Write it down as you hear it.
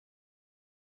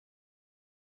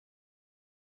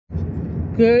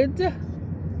Good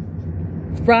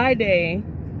Friday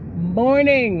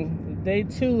morning, day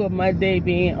 2 of my day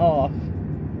being off.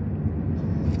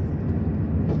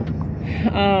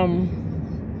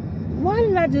 Why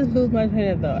did I just lose my train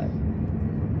of thought?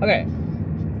 Okay.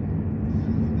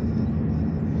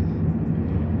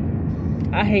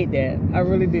 I hate that. I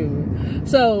really do.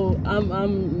 So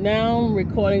I'm now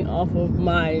recording off of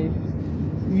my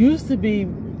used to be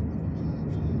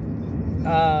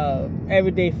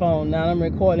everyday phone. Now I'm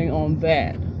recording on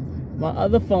that. My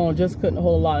other phone just couldn't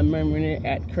hold a lot of memory and it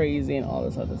act crazy and all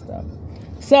this other stuff.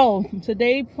 So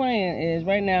today's plan is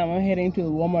right now I'm heading to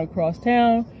Walmart across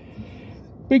town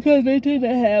because they tend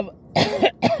to have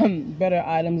better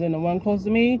items than the one close to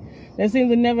me. They seem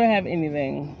to never have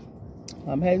anything.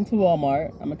 I'm heading to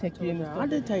Walmart. I'm gonna take you in the store. I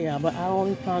did tell y'all, but I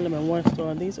only found them in one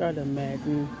store. These are the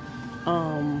Madden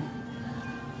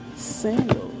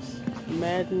sandals.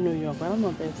 Madden, New York. I don't know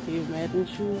if that's Steve Madden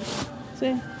shoes.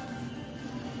 See?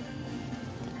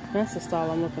 That's the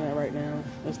style I'm looking at right now.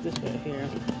 It's this right here.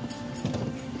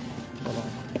 Hold on.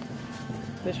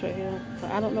 This right here.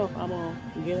 But I don't know if I'm gonna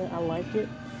get it. I like it.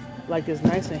 Like it's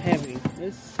nice and heavy.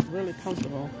 It's really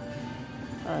comfortable.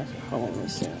 Alright, so hold on,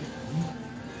 let's see.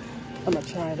 I'm gonna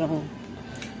try it on.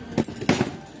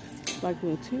 Like the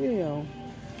material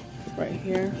right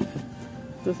here.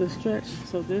 Does it stretch?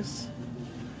 So this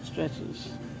stretches.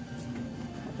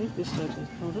 I think this stretches.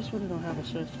 No, this really don't have a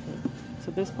stretch.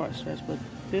 So this part stretches, but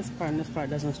this part and this part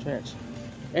doesn't stretch.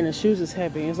 And the shoes is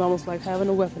heavy. It's almost like having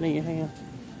a weapon in your hand.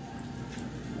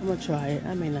 I'm gonna try it.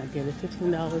 I may not get it.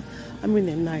 $15. I mean,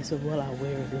 they're nice, but will I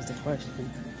wear it is the question.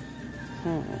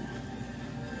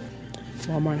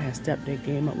 Walmart has stepped their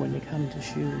game up when they come to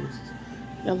shoes.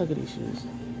 Now look at these shoes.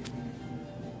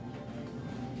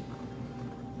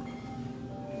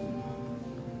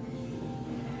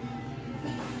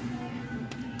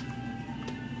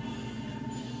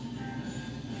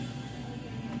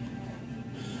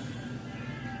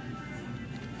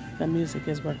 The music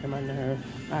is working my nerve.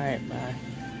 Alright, bye.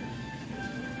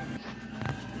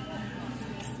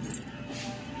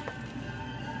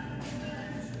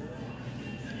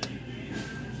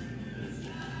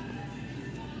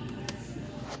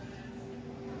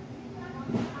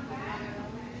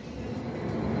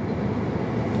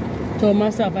 Told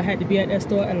myself I had to be at that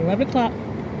store at 11 o'clock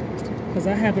because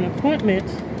I have an appointment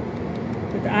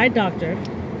with the eye doctor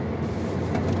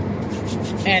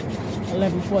at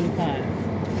 11:45.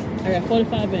 I got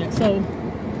 45 minutes, so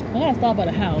I gotta stop by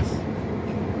the house.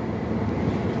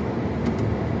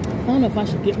 I don't know if I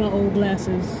should get my old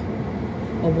glasses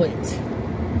or wait.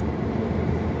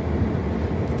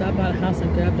 Stop by the house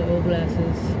and grab the old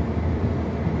glasses.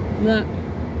 Not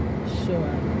sure.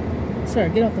 Sir,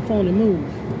 get off the phone and move.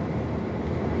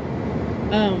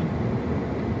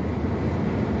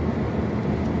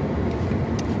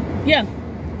 Yeah,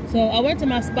 so I went to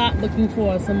my spot looking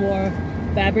for some more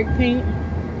fabric paint,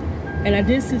 and I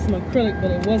did see some acrylic, but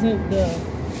it wasn't the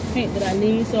paint that I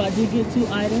need, so I did get 2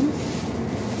 items.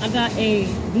 I got a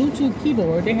Bluetooth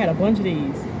keyboard. They had a bunch of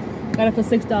these. Got it for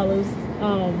 $6.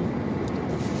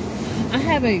 I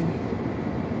have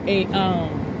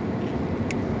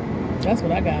that's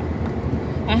what I got.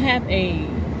 I have a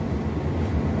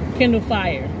Kindle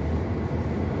Fire,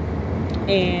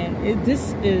 and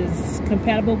this is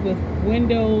compatible with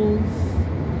Windows,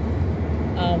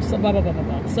 so blah blah blah blah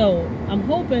blah. So I'm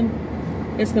hoping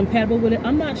it's compatible with it.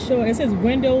 I'm not sure. It says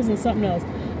Windows and something else.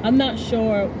 I'm not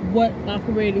sure what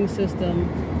operating system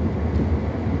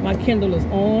my Kindle is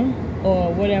on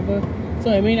or whatever,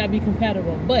 so it may not be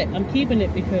compatible, but I'm keeping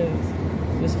it because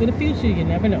just for the future, you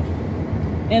never know.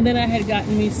 And then I had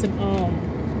gotten me some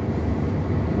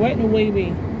Wet n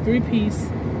Wavy 3-piece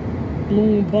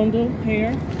bloom bundle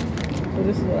hair. So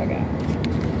this is what I got.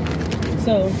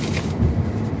 So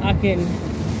I can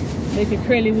make a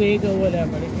curly wig or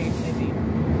whatever the case may be.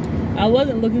 I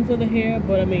wasn't looking for the hair,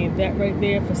 but I mean that right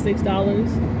there for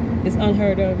 $6 is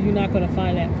unheard of. You're not gonna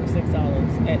find that for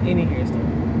 $6 at any hair store.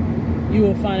 You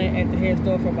will find it at the hair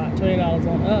store for about $20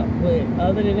 on up, but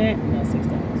other than that, no,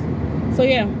 $6. So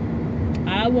yeah,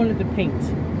 I wanted to paint.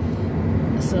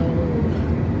 So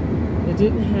it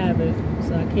didn't have it,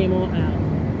 so I came on out.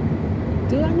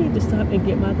 Do I need to stop and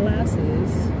get my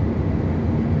glasses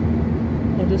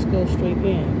or just go straight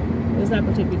in? It's not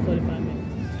gonna take me 45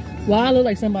 minutes. Well, I look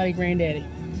like somebody's granddaddy.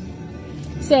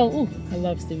 So, ooh, I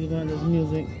love Stevie Wonder's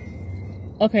music.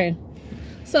 Okay,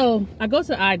 so I go to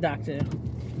the eye doctor,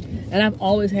 and I've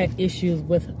always had issues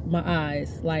with my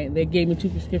eyes. Like, they gave me 2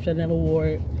 prescriptions, I never wore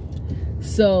it.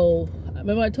 So,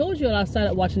 remember I told you I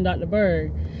started watching Dr.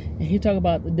 Berg, and he talked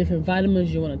about the different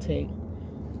vitamins you want to take.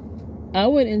 I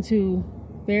went into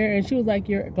there, and she was like,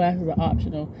 your glasses are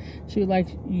optional. She was like,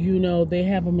 you know, they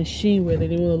have a machine where they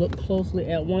want to look closely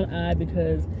at one eye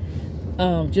because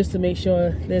just to make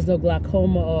sure there's no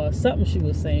glaucoma or something she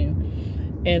was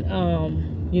saying.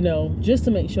 And you know, just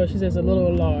to make sure, she says a little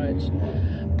enlarged.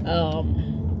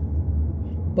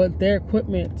 But their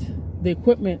equipment, the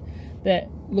equipment that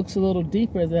looks a little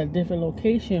deeper is at a different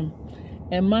location,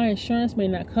 and my insurance may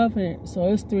not cover it,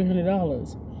 so it's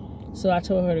 $300. So I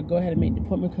told her to go ahead and make the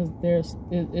appointment because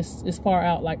it's far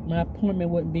out. Like, my appointment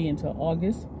wouldn't be until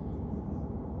August.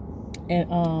 And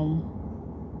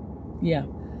yeah,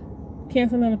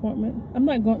 cancel that appointment. I'm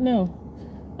not going. No,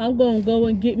 I'm going to go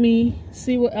and get me,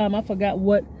 see what I forgot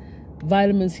what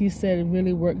vitamins he said it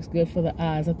really works good for the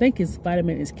eyes. I think his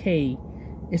vitamin is K.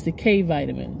 It's the K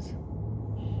vitamins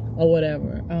or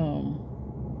whatever.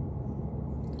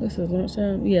 This is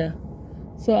lunchtime. Yeah.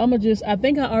 So I'm gonna I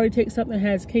think I already take something that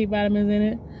has K vitamins in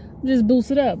it. Just boost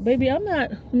it up. Baby, let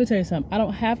me tell you something. I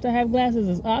don't have to have glasses.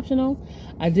 It's optional.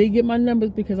 I did get my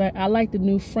numbers because I like the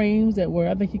new frames that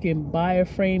I think you can buy a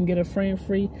frame, get a frame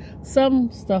free.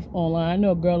 Some stuff online. I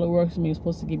know a girl that works with me is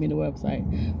supposed to give me the website.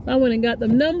 I went and got the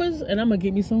numbers, and I'm gonna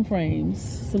get me some frames.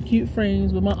 Some cute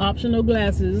frames with my optional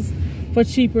glasses for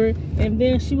cheaper. And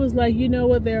then she was like, you know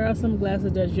what? There are some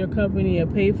glasses that your company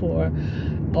will pay for,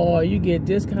 or you get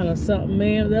discount or something.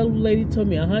 Man, that lady told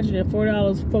me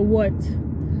 $104 for what?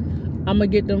 I'm gonna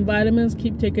get them vitamins,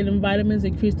 keep taking them vitamins,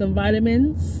 increase them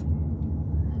vitamins.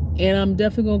 And I'm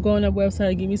definitely gonna go on that website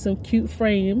and give me some cute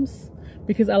frames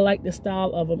because I like the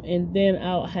style of them. And then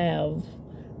I'll have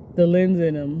the lens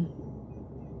in them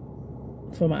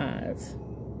for my eyes.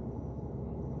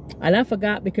 And I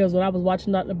forgot because when I was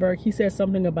watching Dr. Berg, he said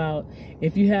something about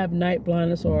if you have night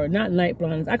blindness, or not night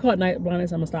blindness. I call it night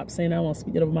blindness. I'm going to stop saying that. I won't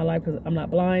speak it over my life because I'm not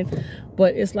blind.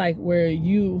 But it's like where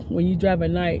when you drive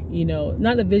at night, you know,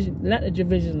 not that your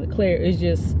vision is clear. It's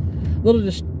just a little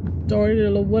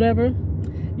distorted or whatever.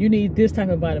 You need this type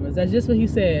of vitamins. That's just what he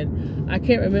said. I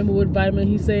can't remember what vitamin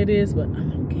he said it is, but I'm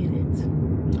going to get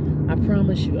it. I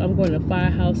promise you. I'm going to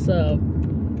Firehouse Sub,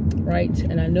 right?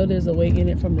 And I know there's a way in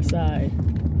it from the side.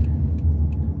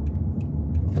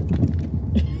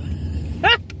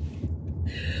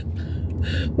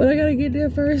 But I gotta get there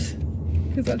first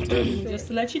because I told you. Just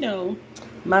to let you know,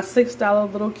 my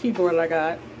 $6 little keyboard I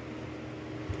got.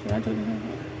 Can I tell you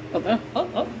that?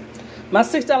 Oh. My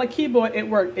 $6 keyboard, it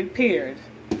worked. It paired.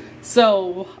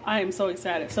 So I am so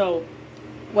excited. So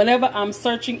whenever I'm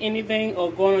searching anything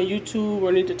or going on YouTube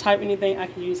or need to type anything, I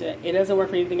can use it. It doesn't work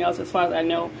for anything else as far as I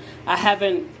know. I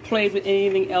haven't played with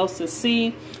anything else to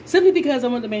see, simply because I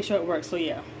want to make sure it works. So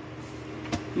yeah,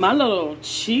 my little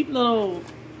cheap little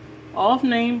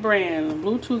off-name brand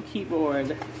Bluetooth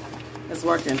keyboard is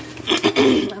working.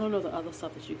 I don't know the other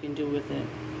stuff that you can do with it.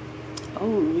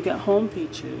 Oh, we got home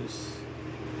features.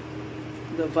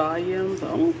 The volumes.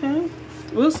 Okay.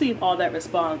 We'll see if all that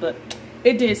responds, but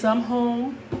it did. So I'm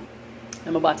home.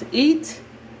 I'm about to eat.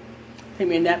 Take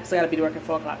me a nap because I gotta be to work at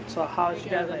 4 o'clock. So how you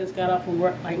guys? I just got off from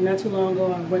work like not too long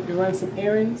ago. I went to run some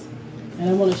errands, and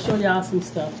I want to show y'all some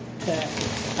stuff that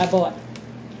I bought.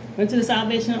 Went to the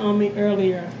Salvation Army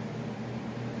earlier.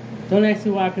 Don't ask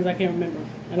me why, because I can't remember.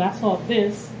 And I saw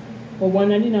this for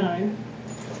 $1.99.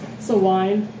 It's a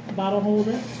wine bottle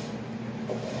holder.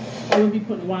 I'm gonna be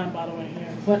putting a wine bottle in here,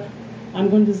 but I'm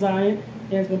gonna design it.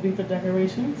 It's gonna be for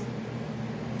decorations.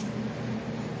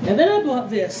 And then I bought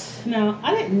this. Now,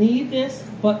 I didn't need this,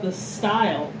 but the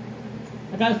style,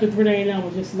 I got it for $3.99,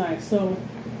 was just nice. So,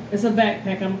 it's a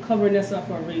backpack. I'm covering this up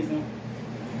for a reason.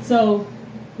 So,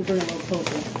 we'll bring it a little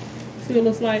closer. See what it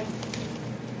looks like?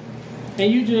 And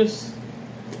you just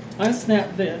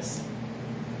unsnap this.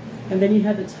 And then you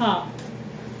have the top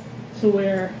to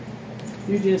where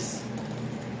you just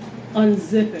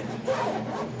unzip it.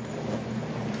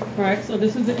 Alright, so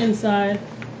this is the inside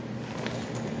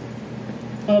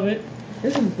of it.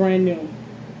 This is brand new.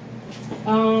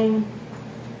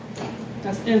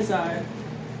 That's inside.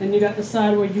 Then you got the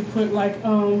side where you put like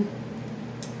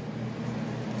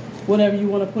whatever you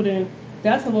want to put in.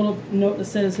 That's a little note that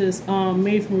says it's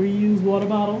made from reused water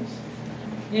bottles.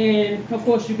 And of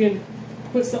course you can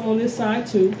put some on this side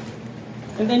too.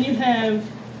 And then you have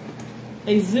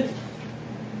a zip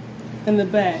in the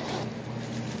back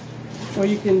where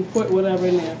you can put whatever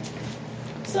in there.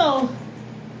 So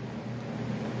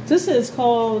this is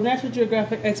called National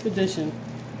Geographic Expedition.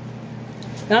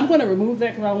 Now I'm going to remove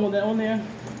that because I don't want that on there.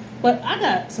 But I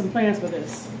got some plans for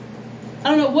this. I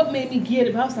don't know what made me get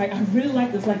it, but I was like, I really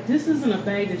like this. Like, this isn't a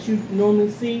bag that you normally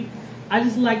see. I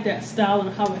just like that style and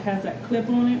how it has that clip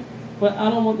on it. But I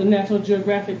don't want the National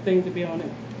Geographic thing to be on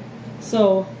it.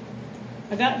 So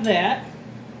I got that.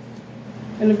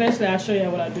 And eventually I'll show you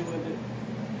what I do with it.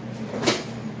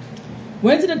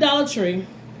 Went to the Dollar Tree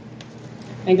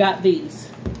and got these.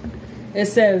 It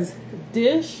says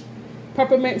dish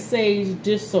peppermint sage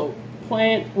dish soap,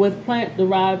 plant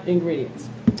derived ingredients.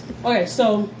 Okay,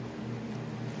 so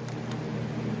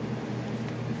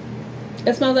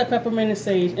it smells like peppermint and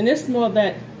sage, and this smells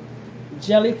that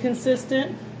jelly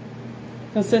consistency.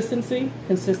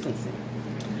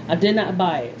 I did not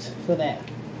buy it for that.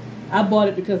 I bought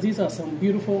it because these are some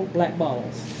beautiful black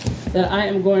bottles that I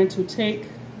am going to take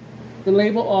the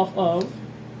label off of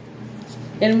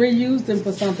and reuse them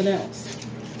for something else.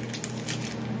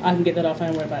 I can get that off, I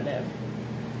ain't worried about that.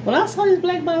 When I saw these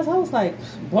black bottles, I was like,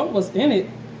 what was in it?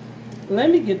 Let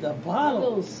me get the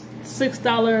bottles.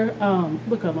 $6,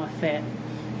 look at my fat.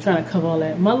 I'm trying to cover all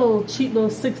that. My little cheap little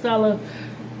 $6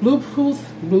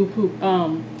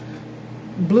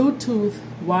 Bluetooth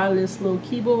wireless little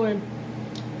keyboard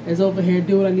is over here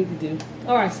doing what I need to do.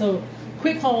 Alright, so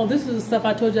quick haul. This is the stuff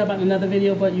I told you about in another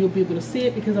video, but you'll be able to see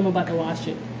it because I'm about to wash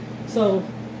it. So,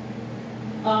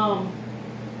 I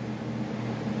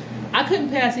couldn't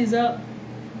pass these up.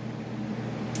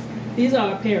 These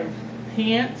are a pair of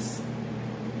pants.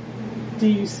 Do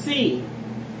you see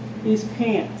these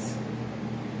pants?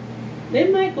 They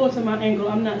might go to my ankle,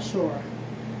 I'm not sure.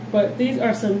 But these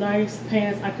are some nice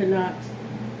pants I could not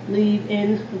leave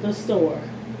in the store.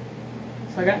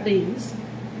 So I got these.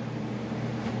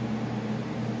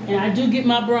 And I do get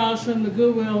my bras from the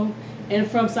Goodwill and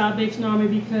from Salvation Army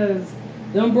because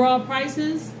them bra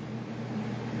prices,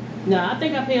 no, I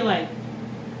think I paid like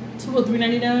 $2 or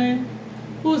 $3.99.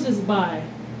 Who is this by?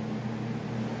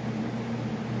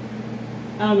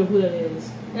 I don't know who that is.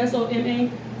 SOMA.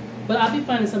 But I'll be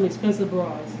finding some expensive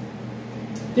bras.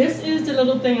 This is the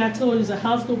little thing I told you is a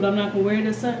house coat, but I'm not going to wear it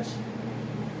as such.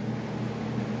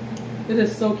 It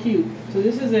is so cute. So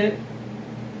this is it.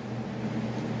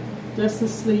 Just the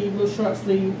sleeve, little short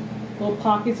sleeve, little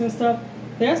pockets and stuff.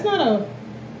 There's not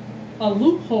a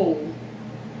loophole.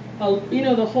 You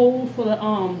know, the hole for the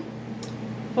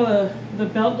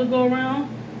belt to go around.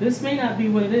 This may not be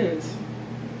what it is.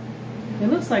 It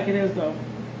looks like it is though,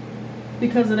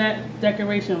 because of that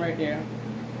decoration right there.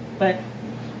 But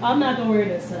I'm not gonna wear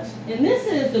it as such. And this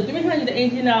is the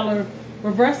 $318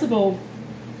 reversible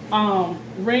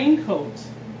raincoat.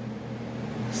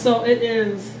 So it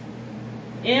is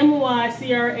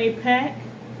MYCRA pack.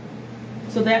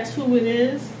 So that's who it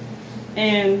is.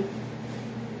 And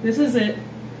this is it.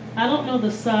 I don't know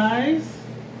the size.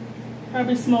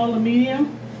 Probably small or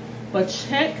medium. But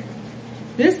check.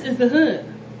 This is the hood.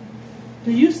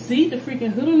 Do you see the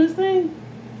freaking hood on this thing?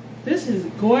 This is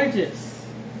gorgeous.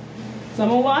 So I'm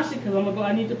gonna wash it because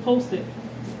I need to post it.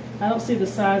 I don't see the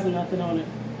size or nothing on it.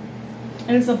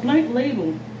 And it's a blank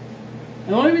label. And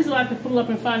the only reason why I could pull up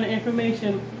and find the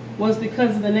information was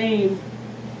because of the name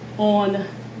on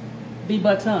the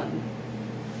button.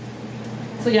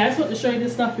 So yeah, I just want to show you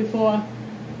this stuff before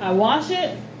I wash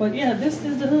it. But yeah, this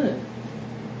is the hood.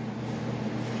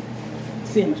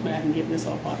 Let's see how much money I can get this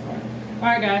off.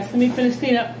 Alright guys, let me finish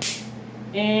cleaning up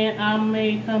and I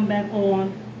may come back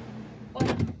on.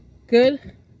 Good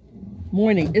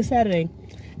morning. It's Saturday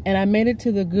and I made it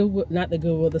to the Goodwill, not the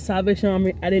Goodwill, the Salvation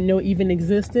Army I didn't know even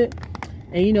existed.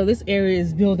 And you know, this area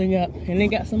is building up and they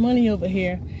got some money over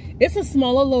here. It's a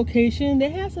smaller location. They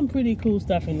have some pretty cool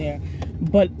stuff in there,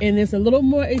 and it's a little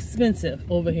more expensive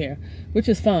over here, which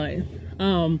is fine.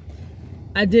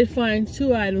 I did find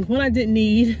 2 items. One I didn't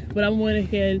need, but I went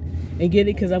ahead and get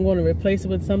it because I'm going to replace it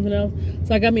with something else.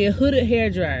 So I got me a hooded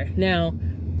hairdryer. Now,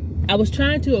 I was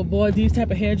trying to avoid these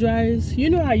type of hair dryers. You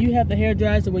know how you have the hair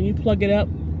dryers that when you plug it up,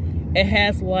 it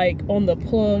has like on the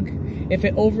plug, if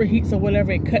it overheats or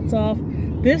whatever, it cuts off.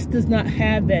 This does not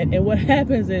have that, and what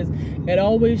happens is it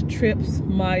always trips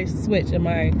my switch and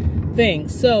my thing.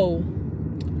 So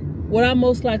what I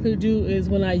most likely to do is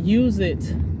when I use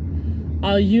it,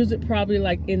 I'll use it probably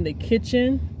like in the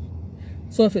kitchen.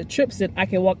 So if it trips it, I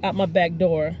can walk out my back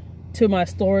door to my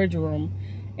storage room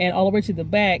and all the way to the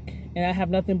back, and I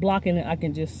have nothing blocking it. I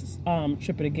can just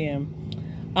trip it again.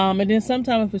 And then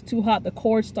sometimes if it's too hot, the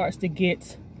cord starts to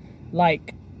get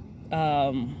like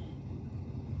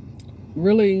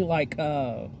really like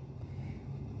a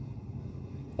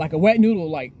wet noodle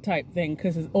like type thing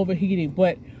because it's overheating.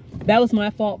 But that was my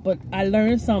fault. But I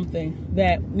learned something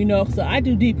that, you know, so I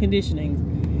do deep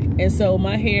conditioning, and so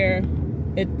my hair,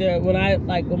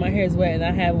 when my hair is wet and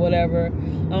I have whatever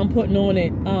I'm putting on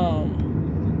it,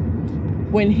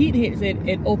 when heat hits it,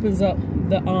 it opens up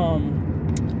the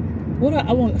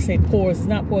I want to say pores. It's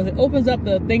not pores. It opens up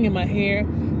the thing in my hair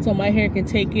so my hair can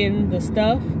take in the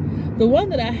stuff. The one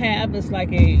that I have is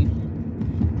like a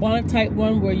bonnet type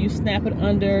one where you snap it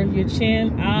under your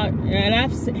chin. And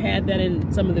I've had that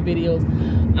in some of the videos.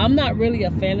 I'm not really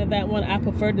a fan of that one. I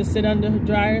prefer to sit under the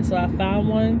dryer, so I found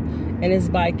one, and it's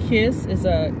by Kiss. It's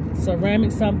a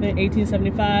ceramic something,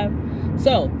 1875.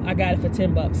 So I got it for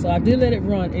 10 bucks. So I did let it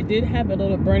run. It did have a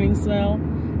little burning smell.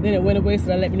 Then it went away, so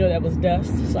that let me know that was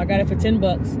dust. So I got it for 10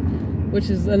 bucks, which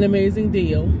is an amazing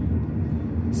deal.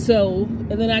 So,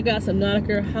 and then I got some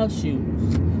Nautica house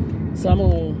shoes. So I'm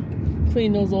gonna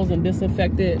clean those and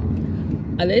disinfect it.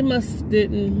 And they must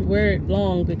didn't wear it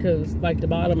long because like the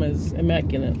bottom is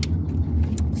immaculate.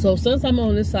 So since I'm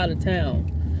on this side of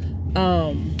town,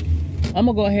 I'm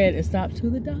gonna go ahead and stop to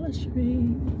the Dollar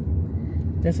Tree.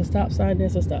 There's a stop sign,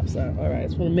 there's a stop sign. All right, I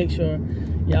just wanna make sure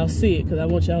y'all see it because I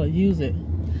want y'all to use it.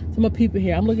 So I'm gonna peep it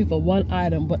here. I'm looking for one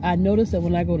item, but I noticed that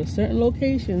when I go to certain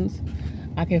locations,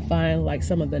 I can find like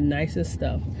some of the nicest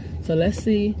stuff. So let's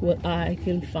see what I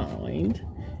can find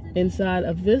inside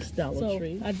of this Dollar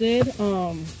Tree. I did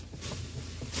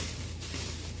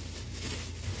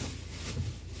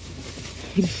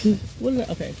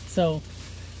okay, so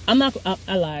I'm not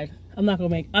I lied. I'm not gonna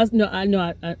make I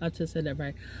just said that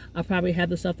right. I probably have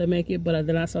the stuff to make it, but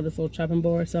then I saw this little chopping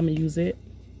board, so I'm gonna use it.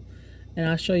 And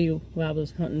I'll show you while I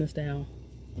was hunting this down.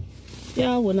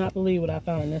 Y'all will not believe what I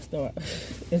found in this store.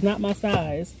 It's not my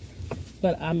size,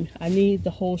 but I need the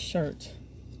whole shirt.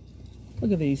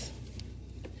 Look at these.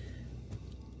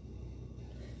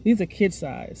 These are kid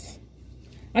size.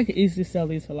 I could easily sell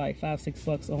these for like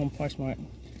 $5-6 on Poshmark.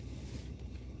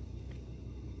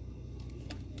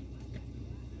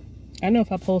 I know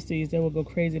if I post these, they will go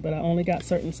crazy, but I only got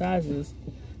certain sizes,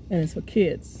 and it's for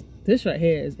kids. This right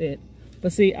here is it.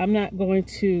 But see, I'm not going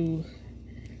to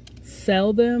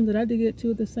sell them. Did I get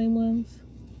two of the same ones?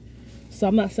 So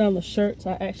I'm not selling the shirts.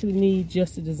 I actually need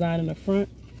just the design in the front.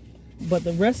 But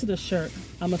the rest of the shirt,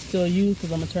 I'm going to still use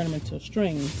because I'm going to turn them into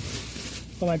strings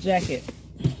for my jacket.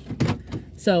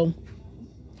 So,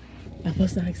 I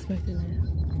was not expecting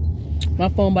that. My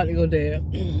phone about to go dead.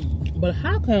 But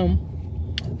how come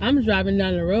I'm driving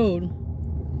down the road,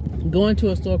 going to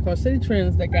a store called City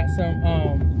Trends that got some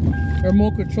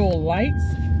remote control lights,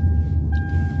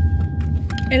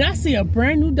 and I see a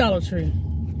brand new Dollar Tree,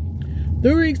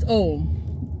 3 weeks old.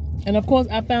 And of course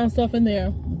I found stuff in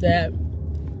there that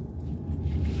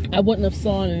I wouldn't have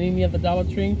saw in any other Dollar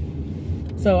Tree.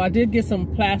 So I did get some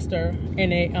plaster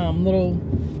in a little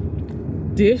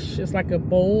dish. It's like a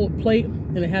bowl plate,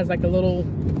 and it has like a little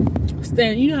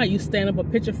stand. You know how you stand up a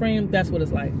picture frame? That's what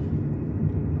it's like.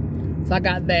 So I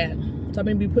got that. So I'm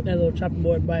gonna be putting that little chopping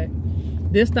board by it.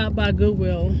 Did stop by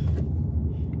Goodwill,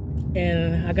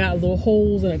 and I got little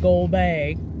holes in a gold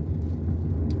bag.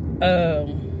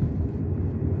 And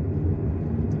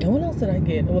what else did I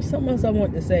get? There was something else I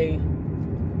wanted to say.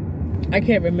 I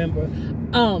can't remember.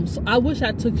 So I wish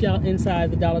I took y'all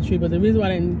inside the Dollar Tree, but the reason why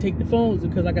I didn't take the phones is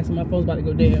because, like I said, my phone's about to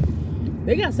go dead.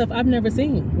 They got stuff I've never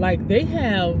seen. Like, they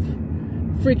have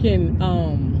freaking,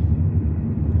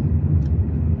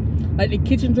 like the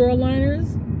kitchen drawer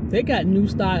liners. They got new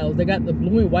styles. They got the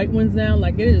blue and white ones now.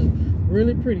 Like, it is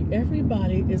really pretty.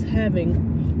 Everybody is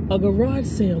having a garage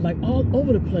sale, like, all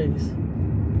over the place.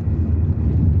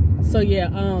 So, yeah,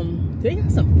 they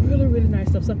got some really, really nice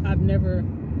stuff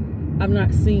I've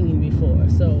not seen before.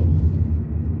 So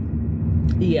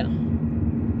yeah,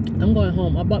 I'm going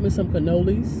home. I bought me some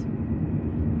cannolis.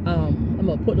 I'm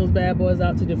gonna put those bad boys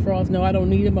out to defrost. No, I don't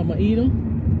need them. I'm gonna eat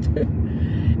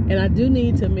them. And I do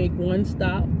need to make one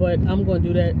stop, but I'm gonna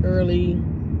do that early,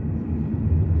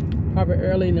 probably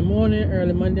early in the morning,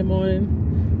 early Monday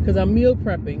morning, because I'm meal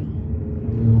prepping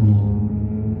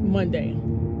Monday.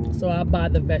 So I'll buy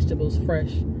the vegetables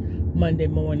fresh Monday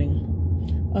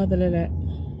morning. Other than that,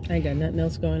 I ain't got nothing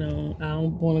else going on. I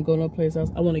don't want to go no place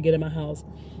else. I want to get in my house.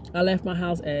 I left my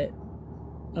house at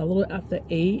a little after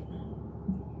 8,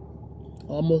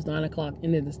 almost 9 o'clock,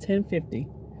 and it is 10:50.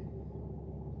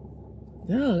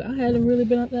 Dog, I hadn't really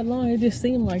been out that long. It just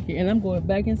seemed like it. And I'm going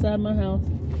back inside my house.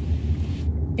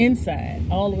 Inside,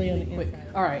 all the way on the inside.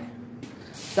 All right,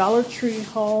 Dollar Tree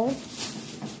haul.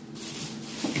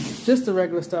 Just the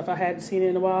regular stuff I hadn't seen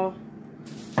in a while.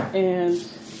 And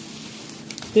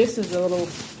this is the little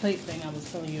plate thing I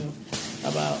was telling you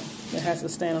about. It has to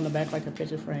stand on the back like a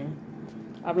picture frame.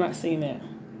 I've not seen that.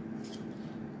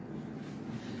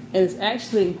 And it's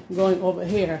actually going over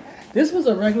here. This was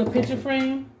a regular picture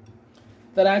frame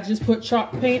that I just put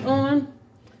chalk paint on,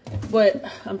 but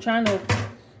I'm trying to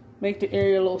make the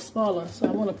area a little smaller. So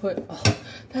I want to put, oh,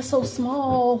 that's so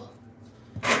small.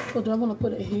 So do I want to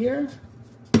put it here?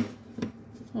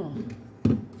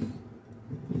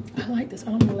 I like this. I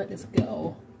don't want to let this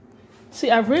go. See,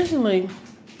 originally,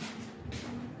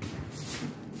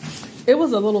 It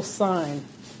was a little sign.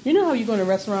 You know how you go to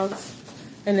restaurants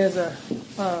and there's a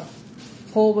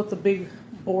pole with a big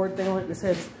board thing on it that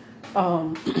says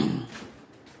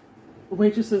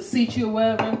waitresses seat you or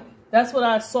whatever? That's what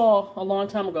I saw a long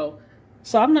time ago.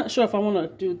 So I'm not sure if I want to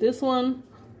do this one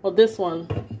or this one,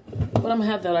 but I'm gonna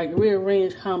have to like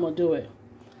rearrange how I'm gonna do it.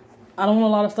 I don't want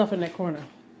a lot of stuff in that corner.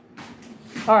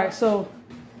 All right, so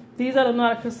these are the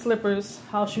Nautica slippers,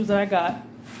 house shoes that I got,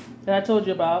 that I told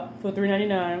you about for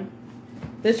 $3.99.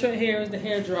 This right here is the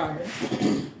hair dryer.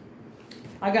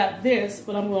 I got this,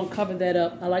 but I'm gonna cover that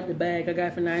up. I like the bag. I got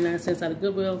it for 99 cents out of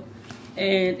Goodwill,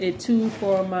 and it too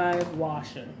for my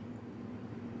washer.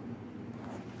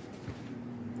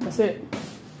 That's it.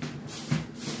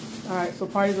 All right, so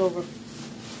party's over.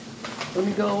 Let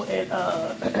me go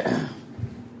and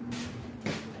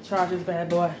charge this bad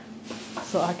boy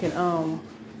so I can I'm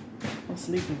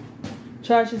sleeping.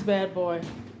 Charge this bad boy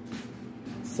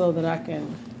so that I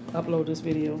can upload this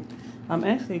video. I'm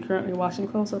actually currently washing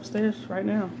clothes upstairs right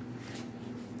now.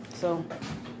 So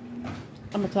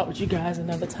I'm gonna talk with you guys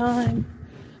another time.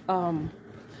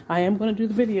 I am gonna do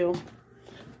the video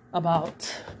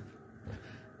about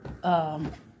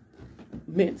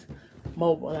Mint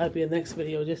Mobile. That'll be the next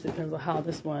video. Just depends on how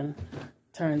this one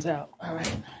turns out. All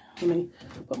right, let me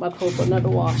put my clothes for another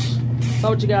wash.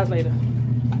 Talk with you guys later.